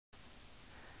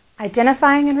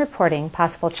Identifying and reporting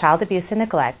possible child abuse and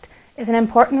neglect is an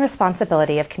important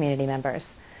responsibility of community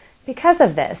members. Because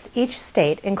of this, each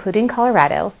state, including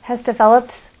Colorado, has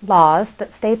developed laws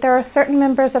that state there are certain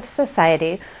members of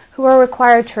society who are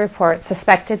required to report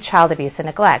suspected child abuse and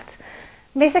neglect.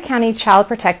 Mesa County Child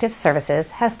Protective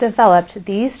Services has developed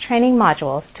these training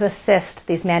modules to assist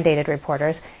these mandated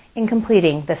reporters in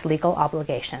completing this legal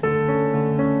obligation.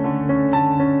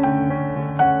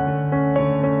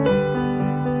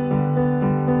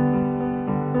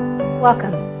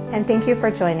 Welcome, and thank you for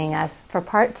joining us for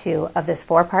part 2 of this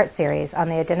 4-part series on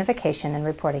the identification and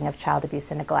reporting of child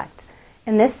abuse and neglect.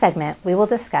 In this segment, we will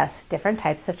discuss different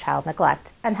types of child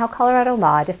neglect and how Colorado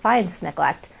law defines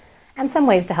neglect, and some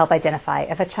ways to help identify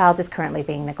if a child is currently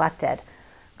being neglected.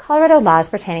 Colorado laws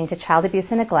pertaining to child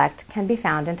abuse and neglect can be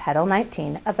found in Title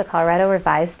 19 of the Colorado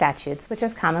Revised Statutes, which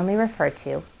is commonly referred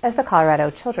to as the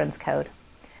Colorado Children's Code.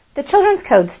 The Children's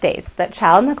Code states that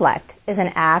child neglect is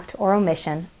an act or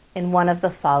omission in one of the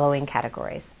following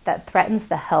categories that threatens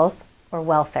the health or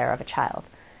welfare of a child.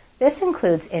 This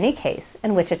includes any case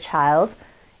in which a child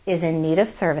is in need of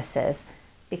services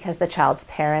because the child's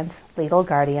parents, legal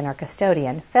guardian, or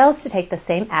custodian fails to take the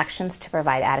same actions to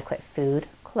provide adequate food,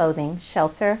 clothing,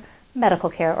 shelter, medical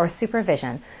care, or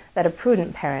supervision that a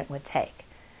prudent parent would take.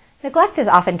 Neglect is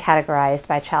often categorized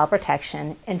by child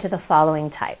protection into the following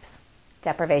types: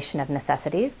 deprivation of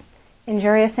necessities,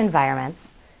 injurious environments,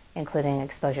 including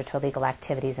exposure to illegal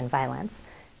activities and violence,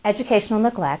 educational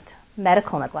neglect,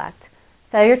 medical neglect,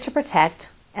 failure to protect,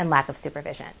 and lack of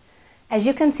supervision. As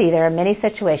you can see, there are many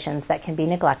situations that can be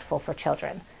neglectful for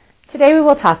children. Today we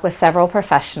will talk with several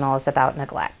professionals about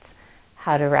neglect,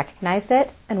 how to recognize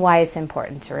it, and why it's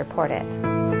important to report it.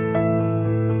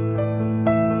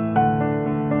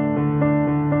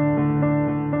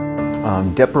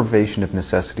 Deprivation of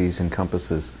necessities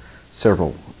encompasses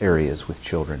several areas with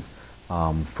children.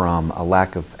 From a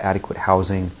lack of adequate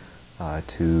housing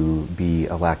to be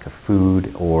a lack of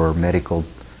food or medical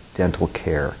dental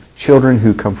care. Children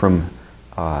who come from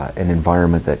an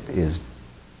environment that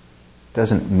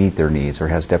doesn't meet their needs or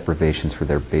has deprivations for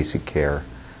their basic care,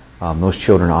 those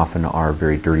children often are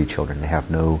very dirty children. They have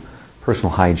no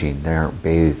personal hygiene. They aren't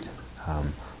bathed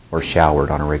or showered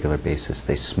on a regular basis.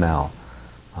 They smell.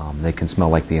 They can smell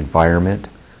like the environment.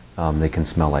 They can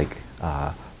smell like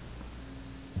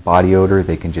body odor.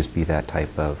 They can just be that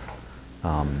type of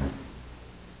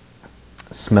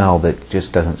smell that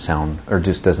just doesn't sound or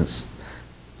just doesn't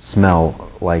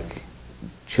smell like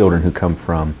children who come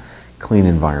from clean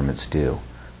environments do.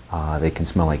 They can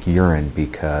smell like urine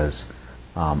because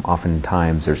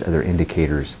oftentimes there's other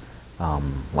indicators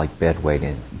like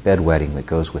bedwetting that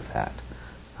goes with that.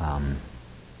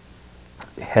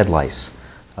 Head lice.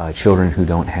 Children who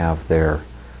don't have their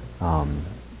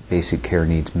basic care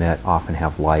needs met often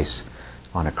have lice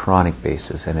on a chronic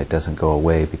basis, and it doesn't go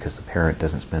away because the parent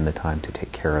doesn't spend the time to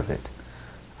take care of it.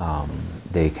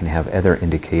 They can have other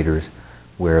indicators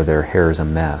where their hair is a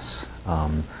mess.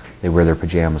 They wear their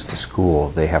pajamas to school.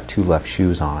 They have 2 left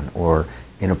shoes on or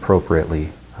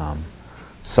inappropriately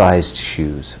sized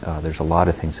shoes. There's a lot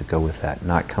of things that go with that.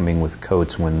 Not coming with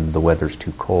coats when the weather's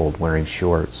too cold, wearing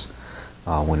shorts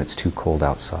when it's too cold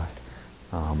outside.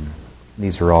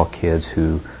 These are all kids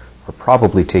who are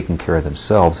probably taking care of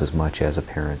themselves as much as a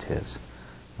parent is.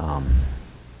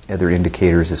 Other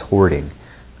indicators is hoarding.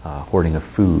 Hoarding of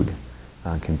food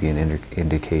can be an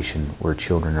indication where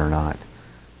children are not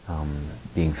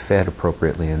being fed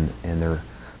appropriately and their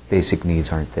basic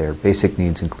needs aren't there. Basic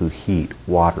needs include heat,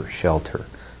 water, shelter,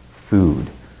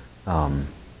 food,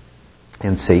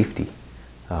 and safety.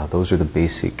 Those are the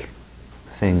basic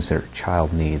things that a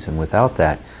child needs, and without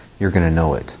that, you're going to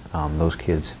know it. Those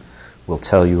kids will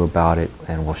tell you about it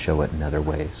and will show it in other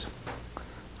ways.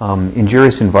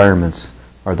 Injurious environments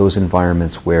are those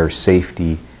environments where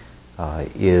safety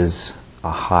is a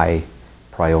high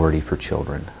priority for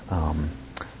children.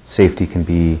 Safety can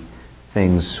be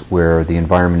things where the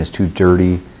environment is too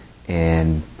dirty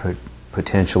and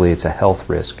potentially it's a health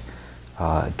risk.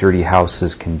 Dirty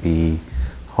houses can be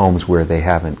homes where they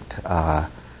haven't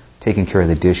taken care of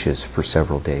the dishes for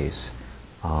several days,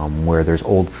 where there's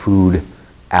old food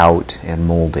out and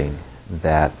molding,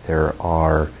 that there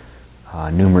are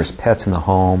numerous pets in the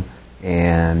home,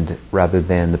 and rather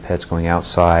than the pets going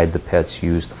outside, the pets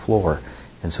use the floor,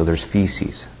 and so there's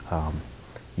feces,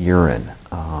 urine,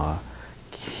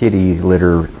 kitty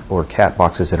litter or cat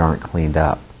boxes that aren't cleaned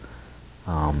up,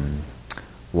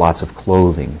 lots of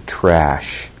clothing,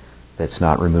 trash that's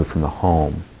not removed from the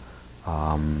home.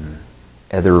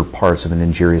 Other parts of an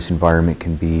injurious environment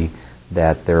can be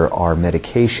that there are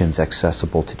medications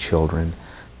accessible to children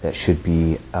that should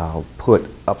be put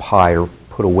up high or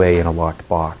put away in a locked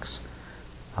box.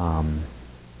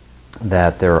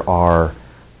 That there are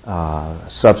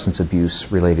substance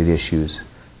abuse related issues,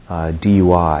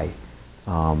 DUI,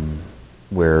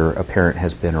 where a parent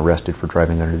has been arrested for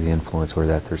driving under the influence, or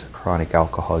that there's a chronic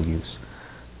alcohol use.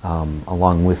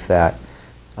 Along with that,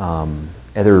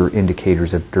 other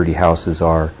indicators of dirty houses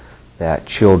are that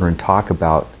children talk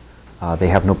about they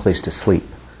have no place to sleep,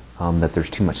 that there's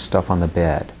too much stuff on the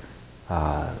bed,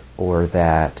 or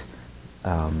that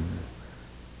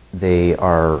they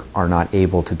are not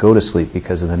able to go to sleep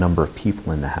because of the number of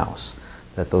people in the house.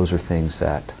 That those are things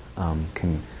that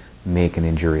can make an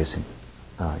injurious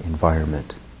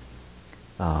environment.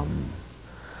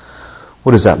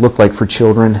 What does that look like for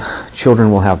children?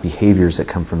 Children will have behaviors that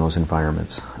come from those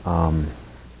environments.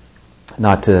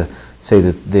 Not to say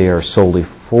that they are solely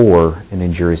for an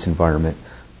injurious environment,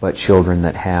 but children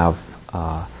that have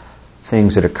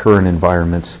things that occur in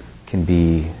environments can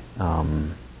be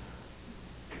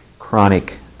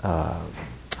chronic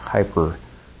hyper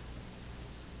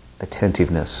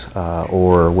attentiveness,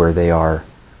 or where they are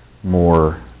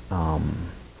more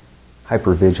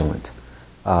hyper vigilant.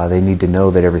 They need to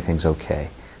know that everything's okay,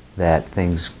 that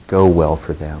things go well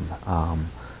for them.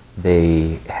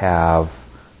 They have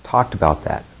talked about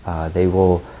that. They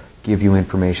will give you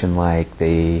information like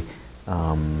they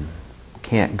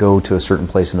can't go to a certain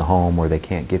place in the home, or they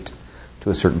can't get to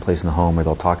a certain place in the home, or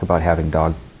they'll talk about having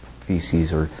dog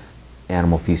feces or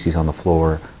animal feces on the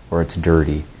floor, or it's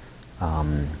dirty.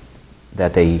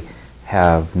 That they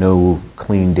have no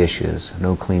clean dishes,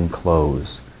 no clean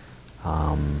clothes,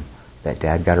 that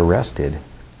dad got arrested,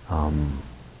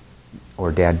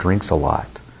 or dad drinks a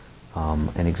lot,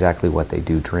 and exactly what they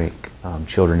do drink.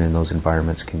 Children in those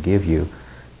environments can give you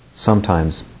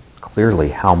sometimes clearly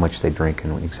how much they drink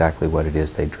and exactly what it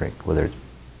is they drink, whether it's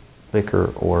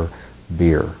liquor or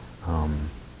beer. And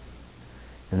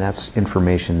that's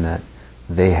information that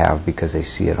they have because they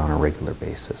see it on a regular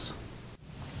basis.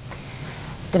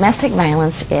 Domestic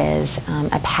violence is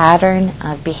a pattern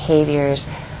of behaviors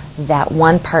that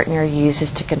one partner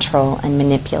uses to control and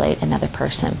manipulate another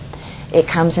person. It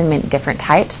comes in different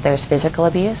types. There's physical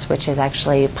abuse, which is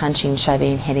actually punching,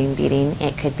 shoving, hitting, beating.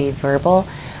 It could be verbal,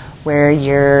 where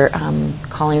you're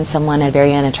calling someone a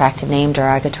very unattractive name,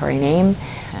 derogatory name.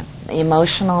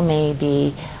 Emotional may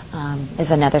be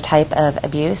is another type of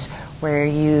abuse, where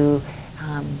you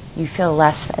feel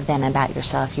less than about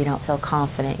yourself. You don't feel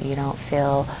confident. You don't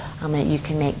feel that you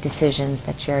can make decisions,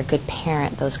 that you're a good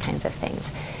parent, those kinds of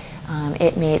things.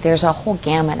 There's a whole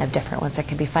gamut of different ones. There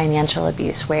could be financial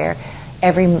abuse, where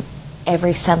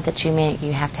every cent that you make,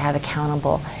 you have to have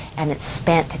accountable, and it's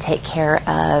spent to take care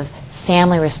of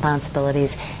family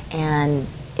responsibilities, and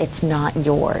it's not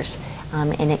yours.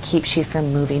 And it keeps you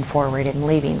from moving forward and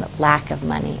leaving lack of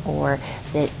money, or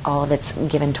that all of it's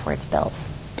given towards bills.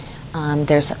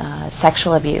 There's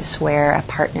sexual abuse, where a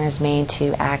partner is made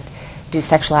to do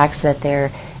sexual acts that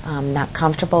they're not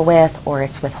comfortable with, or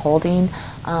it's withholding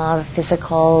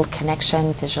physical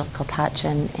connection, physical touch,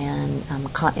 and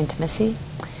intimacy.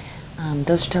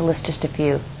 Those are to list just a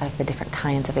few of the different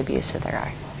kinds of abuse that there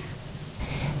are.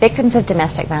 Victims of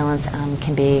domestic violence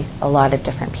can be a lot of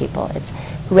different people. It's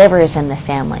whoever is in the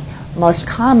family. Most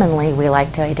commonly, we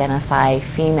like to identify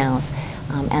females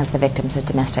as the victims of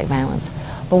domestic violence.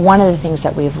 But one of the things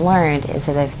that we've learned is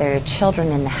that if there are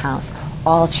children in the house,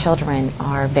 all children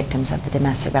are victims of the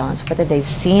domestic violence, whether they've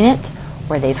seen it,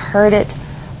 or they've heard it,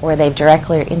 or they've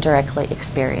directly or indirectly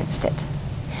experienced it.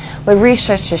 Well,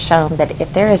 research has shown that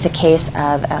if there is a case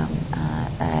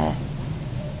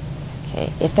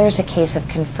of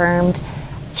confirmed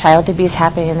child abuse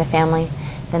happening in the family,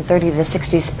 then 30 to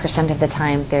 60% of the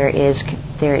time there is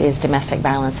domestic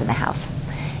violence in the house.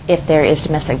 If there is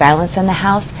domestic violence in the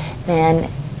house, then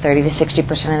 30 to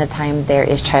 60% of the time there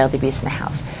is child abuse in the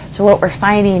house. So what we're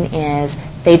finding is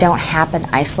they don't happen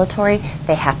isolatory,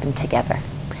 they happen together.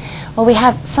 Well, we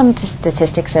have some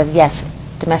statistics of, yes,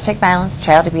 domestic violence,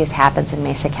 child abuse happens in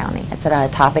Mesa County. It's a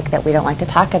topic that we don't like to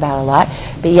talk about a lot,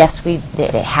 but yes,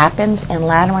 it happens, and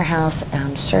Latimer House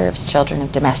serves children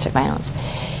of domestic violence.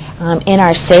 In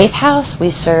our Safe House,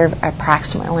 we serve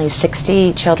approximately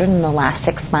 60 children in the last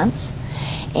 6 months,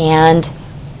 and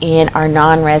in our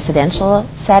non-residential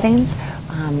settings,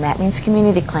 that means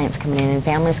community clients coming in and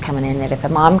families coming in, that if a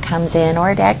mom comes in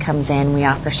or a dad comes in, we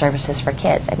offer services for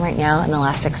kids. And right now, in the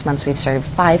last 6 months, we've served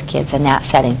 5 kids in that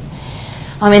setting.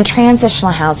 In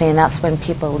transitional housing, that's when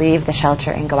people leave the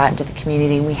shelter and go out into the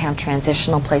community. We have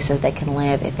transitional places they can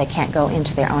live if they can't go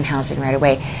into their own housing right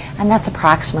away. And that's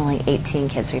approximately 18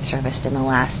 kids we've serviced in the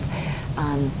last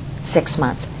 6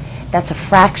 months. that's a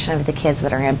fraction of the kids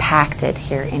that are impacted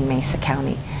here in Mesa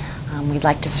County. We'd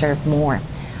like to serve more,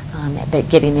 but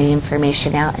getting the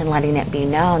information out and letting it be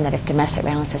known that if domestic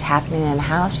violence is happening in the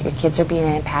house, your kids are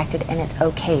being impacted, and it's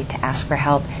okay to ask for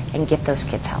help and get those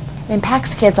kids help. It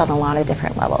impacts kids on a lot of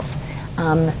different levels.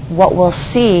 What we'll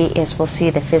see is we'll see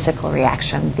the physical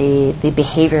reaction, the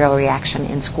behavioral reaction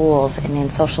in schools and in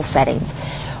social settings,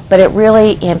 but it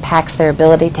really impacts their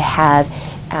ability to have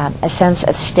a sense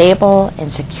of stable and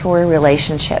secure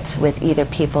relationships with either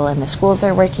people in the schools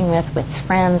they're working with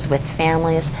friends, with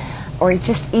families, or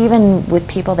just even with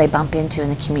people they bump into in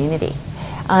the community.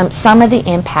 Some of the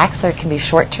impacts, there can be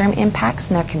short-term impacts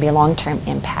and there can be long-term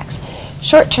impacts.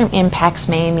 Short-term impacts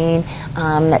may mean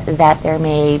that there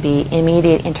may be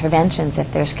immediate interventions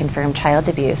if there's confirmed child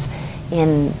abuse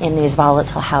in these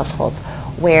volatile households,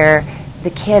 where the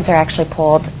kids are actually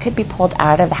could be pulled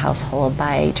out of the household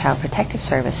by Child Protective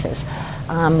Services,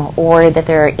 or that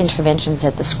there are interventions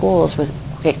at the schools with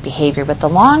quick behavior. But the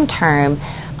long-term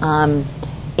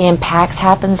impacts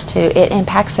it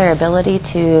impacts their ability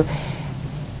to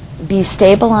be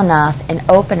stable enough and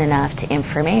open enough to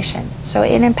information. So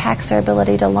it impacts their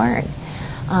ability to learn.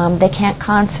 They can't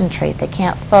concentrate, they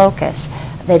can't focus,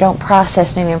 they don't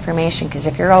process new information, because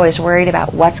if you're always worried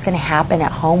about what's going to happen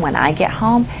at home when I get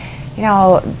home,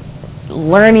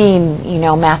 learning,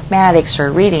 mathematics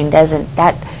or reading isn't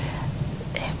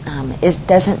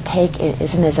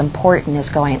as important as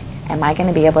going, am I going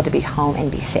to be able to be home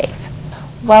and be safe?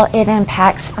 Well, it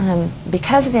impacts,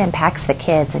 because it impacts the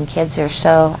kids, and kids are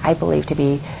so, I believe, to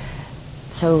be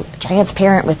so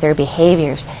transparent with their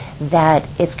behaviors, that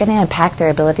it's going to impact their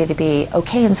ability to be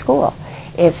okay in school.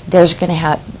 If there's going to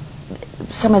have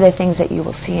some of the things that you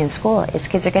will see in school is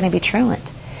kids are going to be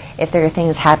truant. If there are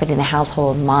things happening in the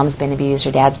household, mom's been abused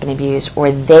or dad's been abused,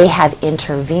 or they have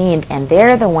intervened and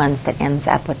they're the ones that ends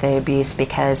up with the abuse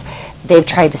because they've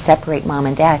tried to separate mom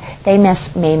and dad, they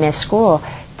may miss school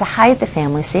to hide the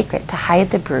family secret, to hide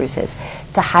the bruises,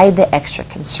 to hide the extra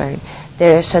concern.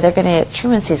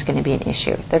 Truancy is going to be an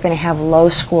issue. They're going to have low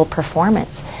school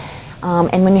performance.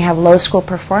 And when you have low school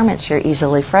performance, you're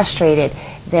easily frustrated.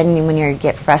 Then when you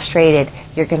get frustrated,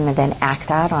 you're going to then act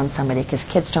out on somebody, because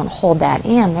kids don't hold that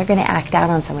in. They're going to act out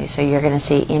on somebody. So you're going to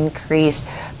see increased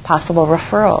possible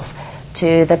referrals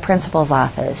to the principal's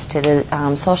office, to the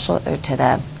to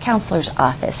the counselor's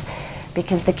office,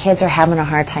 because the kids are having a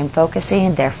hard time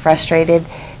focusing. They're frustrated.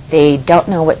 They don't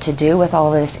know what to do with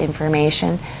all this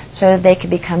information. So they could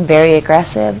become very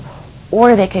aggressive,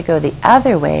 or they could go the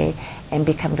other way and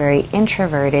become very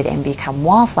introverted and become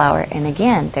wallflower, and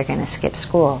again, they're going to skip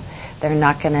school. They're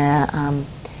not going to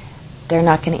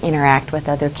interact with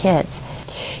other kids.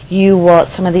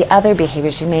 Some of the other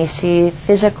behaviors, you may see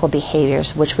physical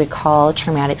behaviors, which we call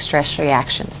traumatic stress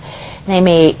reactions. They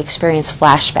may experience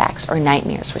flashbacks or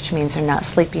nightmares, which means they're not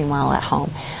sleeping well at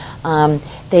home. A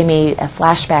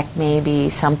flashback may be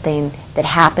something that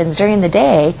happens during the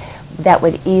day that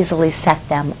would easily set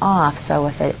them off. So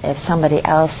if somebody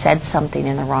else said something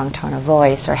in the wrong tone of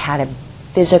voice or had a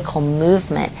physical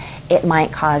movement, it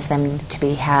might cause them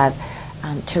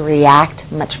to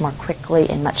react much more quickly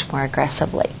and much more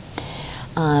aggressively.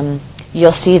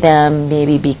 You'll see them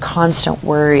maybe be constant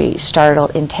worry,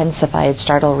 intensified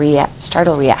startle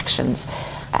reactions.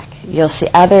 You'll see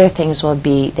other things will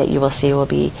be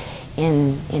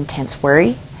in intense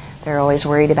worry. They're always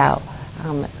worried about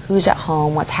who's at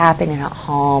home, what's happening at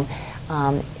home,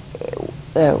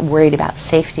 worried about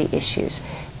safety issues.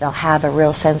 They'll have a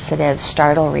real sensitive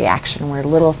startle reaction where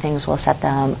little things will set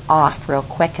them off real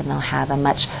quick, and they'll have a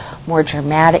much more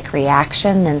dramatic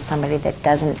reaction than somebody that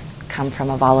doesn't come from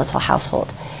a volatile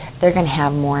household. They're going to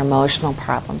have more emotional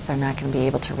problems. They're not going to be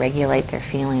able to regulate their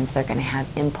feelings. They're going to have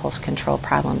impulse control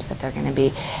problems, that they're going to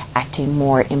be acting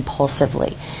more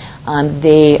impulsively.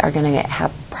 They are going to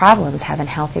have problems having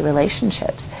healthy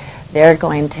relationships. They're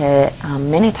going to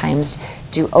many times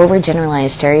do overgeneralized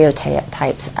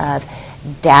stereotypes of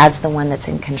dad's the one that's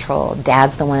in control,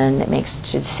 dad's the one that makes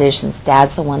decisions,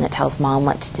 dad's the one that tells mom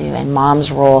what to do, and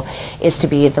mom's role is to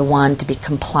be the one to be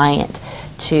compliant,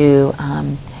 to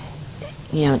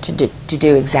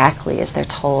do exactly as they're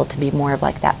told, to be more of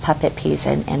like that puppet piece,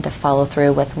 and to follow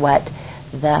through with what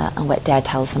dad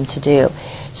tells them to do.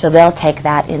 So they'll take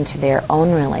that into their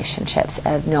own relationships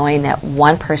of knowing that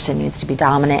one person needs to be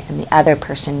dominant and the other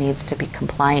person needs to be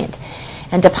compliant.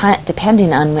 And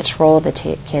depending on which role the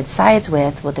kid sides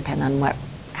with will depend on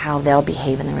how they'll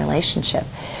behave in the relationship.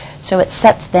 So it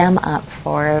sets them up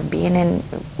for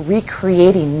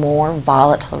recreating more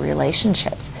volatile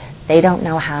relationships. They don't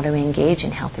know how to engage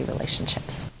in healthy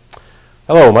relationships.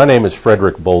 Hello, my name is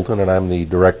Frederick Bolton, and I'm the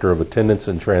Director of Attendance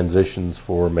and Transitions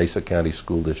for Mesa County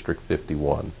School District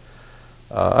 51.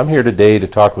 I'm here today to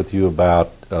talk with you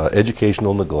about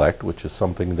educational neglect, which is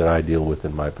something that I deal with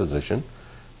in my position.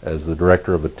 As the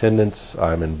Director of Attendance,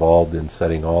 I'm involved in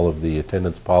setting all of the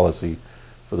attendance policy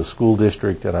for the school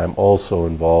district, and I'm also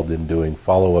involved in doing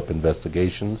follow-up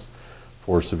investigations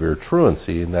for severe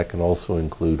truancy, and that can also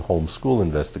include homeschool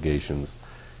investigations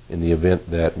in the event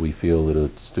that we feel that a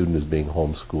student is being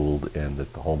homeschooled and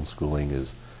that the homeschooling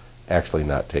is actually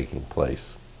not taking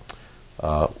place.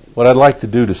 What I'd like to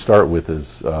do to start with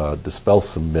is dispel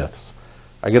some myths.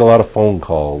 I get a lot of phone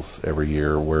calls every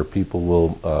year where people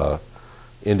will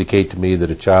indicate to me that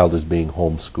a child is being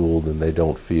homeschooled and they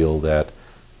don't feel that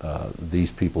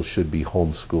these people should be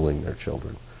homeschooling their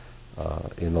children.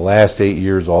 In the last 8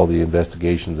 years, all the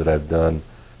investigations that I've done,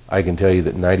 I can tell you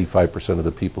that 95% of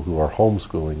the people who are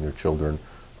homeschooling their children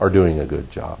are doing a good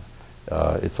job.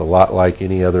 It's a lot like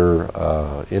any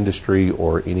other industry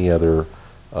or any other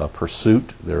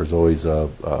pursuit. There's always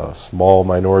a small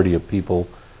minority of people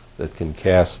that can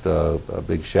cast a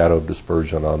big shadow of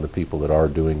dispersion on the people that are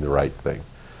doing the right thing.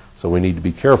 So we need to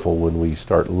be careful when we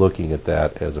start looking at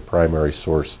that as a primary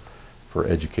source for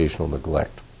educational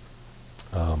neglect.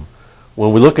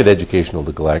 When we look at educational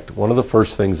neglect, one of the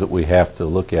first things that we have to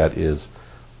look at is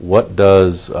what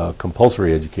does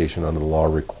compulsory education under the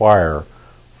law require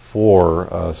for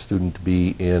a student to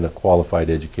be in a qualified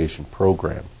education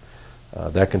program.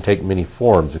 That can take many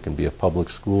forms. It can be a public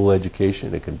school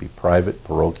education, it can be private,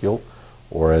 parochial,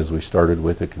 or as we started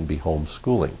with, it can be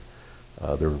homeschooling.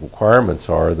 The requirements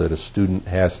are that a student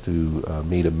has to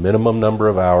meet a minimum number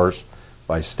of hours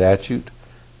by statute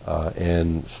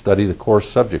and study the core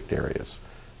subject areas.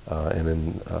 And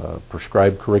then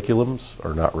prescribed curriculums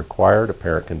are not required. A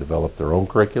parent can develop their own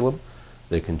curriculum.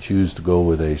 They can choose to go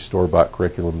with a store-bought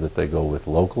curriculum that they go with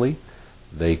locally.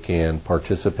 They can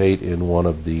participate in one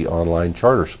of the online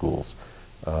charter schools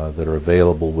that are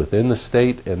available within the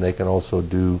state, and they can also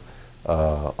do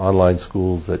online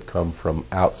schools that come from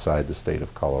outside the state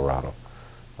of Colorado.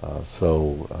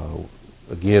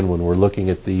 Again, when we're looking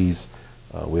at these,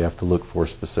 we have to look for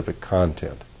specific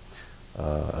content.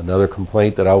 Another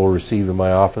complaint that I will receive in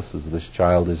my office is this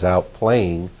child is out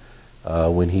playing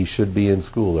when he should be in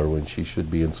school or when she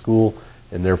should be in school,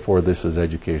 and therefore this is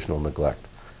educational neglect.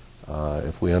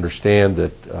 If we understand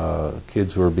that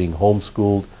kids who are being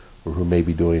homeschooled or who may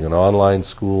be doing an online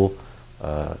school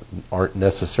aren't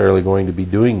necessarily going to be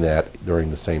doing that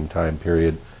during the same time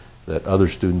period that other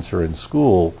students are in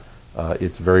school,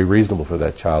 it's very reasonable for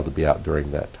that child to be out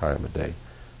during that time of day.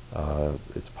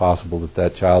 It's possible that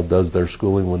that child does their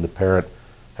schooling when the parent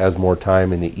has more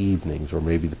time in the evenings, or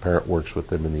maybe the parent works with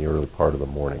them in the early part of the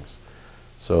mornings.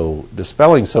 So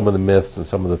dispelling some of the myths and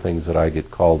some of the things that I get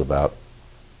called about,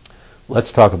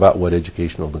 let's talk about what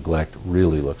educational neglect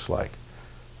really looks like.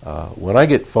 When I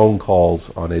get phone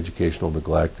calls on educational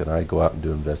neglect and I go out and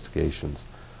do investigations,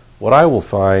 what I will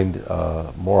find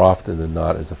more often than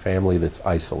not is a family that's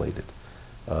isolated.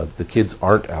 The kids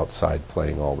aren't outside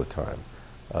playing all the time.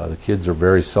 The kids are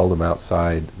very seldom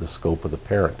outside the scope of the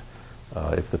parent.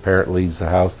 If the parent leaves the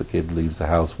house, the kid leaves the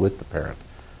house with the parent.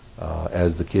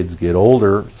 As the kids get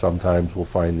older, sometimes we'll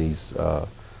find these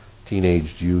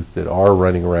teenaged youth that are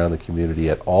running around the community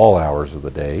at all hours of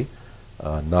the day,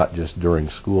 not just during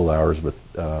school hours, but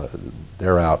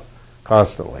they're out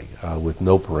constantly with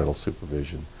no parental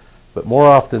supervision. But more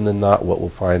often than not, what we'll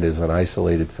find is an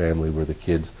isolated family where the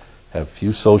kids have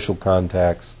few social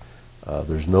contacts.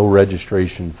 There's no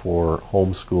registration for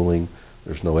homeschooling.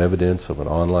 There's no evidence of an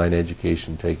online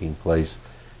education taking place.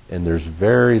 And there's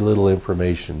very little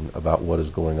information about what is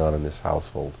going on in this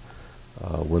household.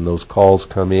 When those calls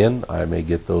come in, I may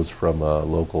get those from a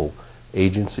local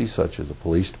agency, such as a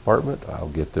police department. I'll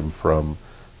get them from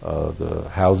the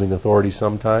housing authority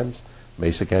sometimes.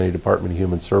 Mesa County Department of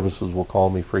Human Services will call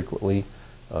me frequently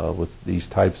with these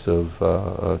types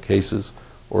of cases,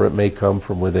 or it may come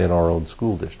from within our own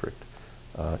school district.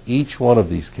 Each one of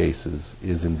these cases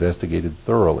is investigated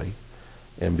thoroughly,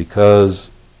 and because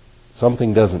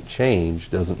something doesn't change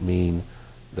doesn't mean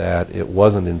that it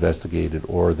wasn't investigated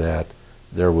or that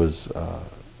there was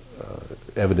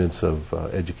evidence of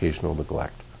educational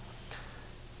neglect.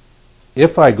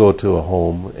 If I go to a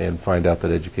home and find out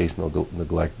that educational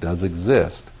neglect does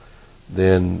exist,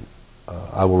 then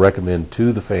I will recommend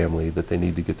to the family that they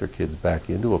need to get their kids back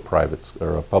into a private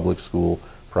or a public school,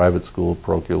 private school,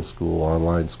 parochial school,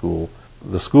 online school.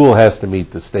 The school has to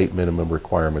meet the state minimum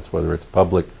requirements, whether it's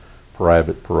public,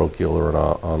 private, parochial, or an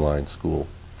online school.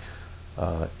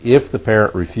 If the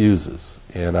parent refuses,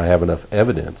 and I have enough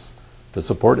evidence to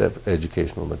support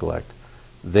educational neglect,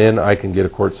 then I can get a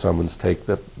court summons, take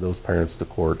those parents to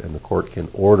court, and the court can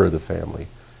order the family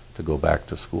to go back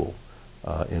to school.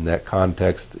 In that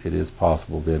context, it is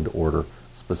possible then to order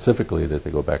specifically that they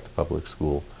go back to public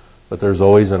school, but there's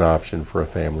always an option for a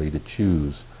family to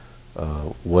choose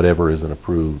whatever is an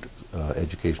approved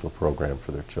educational program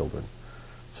for their children.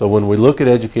 So when we look at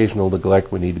educational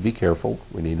neglect, we need to be careful.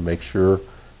 We need to make sure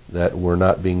that we're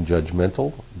not being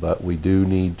judgmental, but we do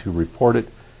need to report it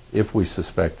if we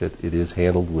suspect it. It is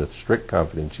handled with strict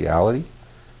confidentiality.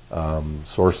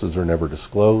 Sources are never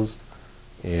disclosed,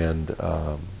 and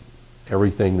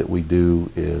everything that we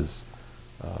do is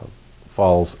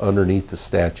falls underneath the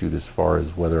statute as far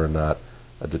as whether or not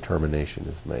a determination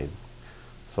is made.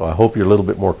 So I hope you're a little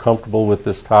bit more comfortable with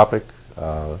this topic.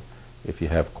 If you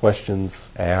have questions,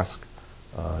 ask.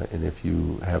 And if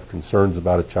you have concerns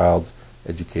about a child's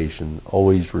education,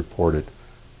 always report it.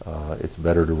 It's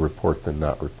better to report than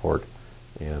not report.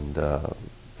 And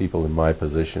people in my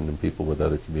position and people with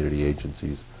other community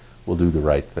agencies will do the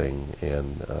right thing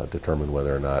and determine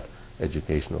whether or not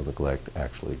educational neglect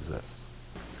actually exists.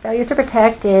 Failure to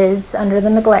protect is under the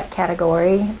neglect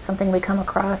category. It's something we come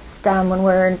across when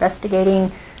we're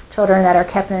investigating children that are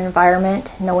kept in an environment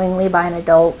knowingly by an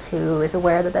adult who is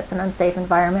aware that that's an unsafe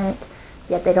environment,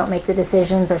 yet they don't make the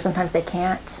decisions, or sometimes they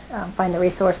can't find the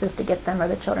resources to get them or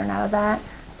the children out of that,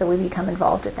 so we become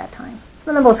involved at that time.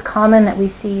 Some of the most common that we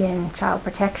see in child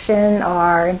protection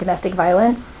are in domestic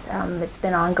violence. It's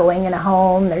been ongoing in a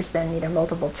home. There's been either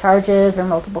multiple charges or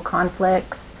multiple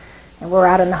conflicts, and we're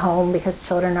out in the home because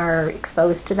children are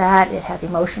exposed to that. It has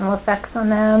emotional effects on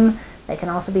them. They can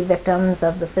also be victims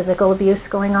of the physical abuse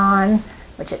going on,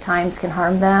 which at times can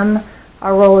harm them.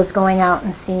 Our role is going out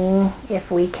and seeing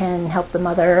if we can help the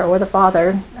mother or the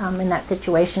father in that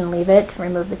situation leave it,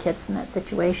 remove the kids from that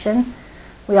situation.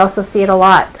 We also see it a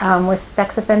lot with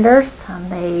sex offenders.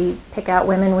 They pick out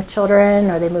women with children,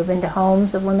 or they move into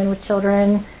homes of women with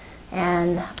children,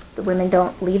 and the women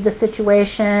don't leave the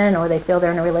situation, or they feel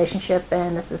they're in a relationship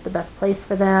and this is the best place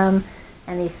for them,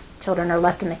 and these children are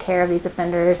left in the care of these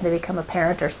offenders, and they become a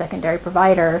parent or secondary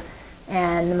provider,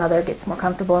 and the mother gets more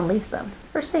comfortable and leaves them.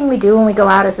 First thing we do when we go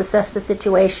out is assess the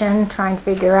situation, try and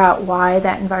figure out why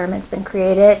that environment's been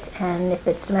created, and if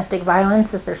it's domestic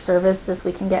violence, is there services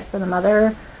we can get for the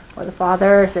mother or the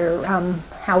father? Is there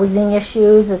housing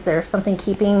issues? Is there something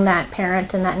keeping that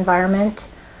parent in that environment?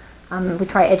 We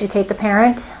try to educate the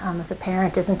parent. If the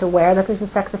parent isn't aware that there's a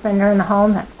sex offender in the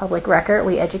home, that's public record.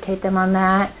 We educate them on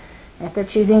that. And if they're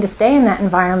choosing to stay in that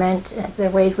environment, is there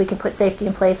ways we can put safety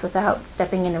in place without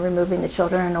stepping in and removing the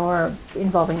children or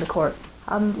involving the court?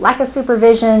 Lack of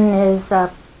supervision is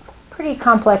a pretty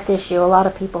complex issue. A lot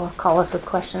of people call us with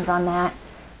questions on that.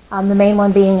 The main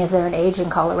one being, is there an age in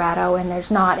Colorado? And there's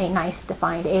not a nice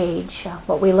defined age.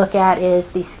 What we look at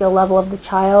is the skill level of the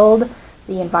child,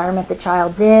 the environment the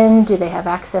child's in. Do they have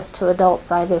access to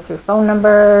adults either through phone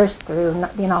numbers, through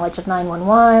the knowledge of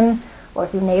 911, or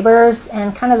through neighbors,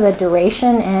 and kind of the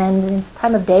duration and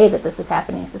time of day that this is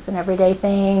happening. Is this an everyday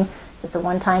thing? Is this a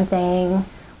one-time thing?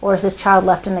 Or is this child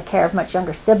left in the care of much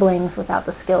younger siblings without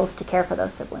the skills to care for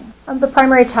those siblings? The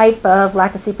primary type of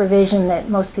lack of supervision that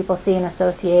most people see and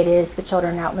associate is the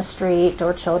children out in the street,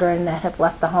 or children that have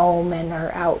left the home and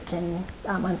are out in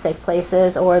unsafe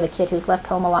places, or the kid who's left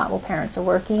home a lot while parents are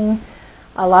working.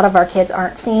 A lot of our kids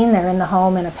aren't seen. They're in the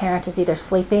home and a parent is either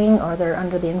sleeping or they're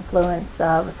under the influence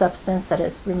of a substance that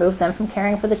has removed them from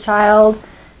caring for the child.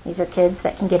 These are kids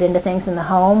that can get into things in the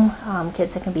home,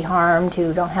 kids that can be harmed,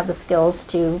 who don't have the skills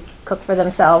to cook for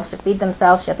themselves, to feed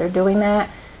themselves, yet they're doing that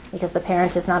because the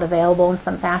parent is not available in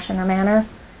some fashion or manner.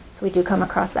 So we do come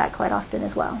across that quite often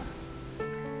as well.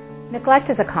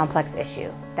 Neglect is a complex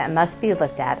issue that must be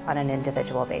looked at on an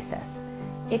individual basis.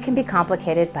 It can be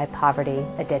complicated by poverty,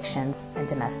 addictions, and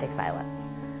domestic violence.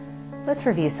 Let's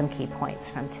review some key points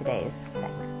from today's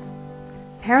segment.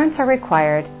 Parents are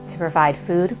required to provide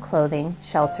food, clothing,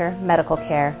 shelter, medical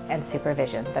care, and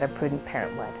supervision that a prudent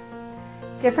parent would.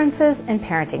 Differences in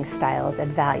parenting styles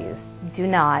and values do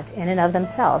not, in and of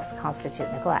themselves, constitute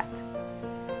neglect.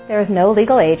 There is no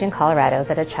legal age in Colorado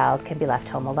that a child can be left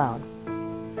home alone.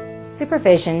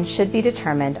 Supervision should be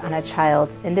determined on a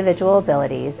child's individual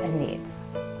abilities and needs.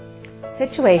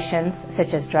 Situations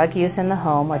such as drug use in the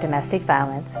home or domestic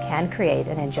violence can create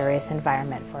an injurious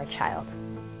environment for a child.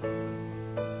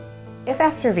 If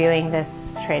after viewing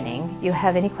this training you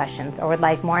have any questions or would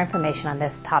like more information on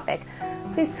this topic,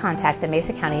 please contact the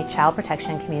Mesa County Child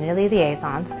Protection Community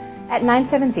Liaisons at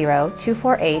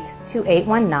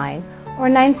 970-248-2819 or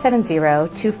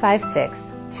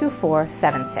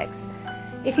 970-256-2476.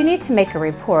 If you need to make a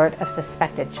report of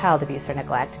suspected child abuse or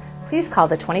neglect, please call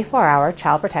the 24-hour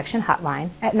Child Protection Hotline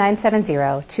at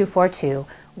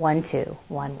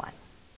 970-242-1211.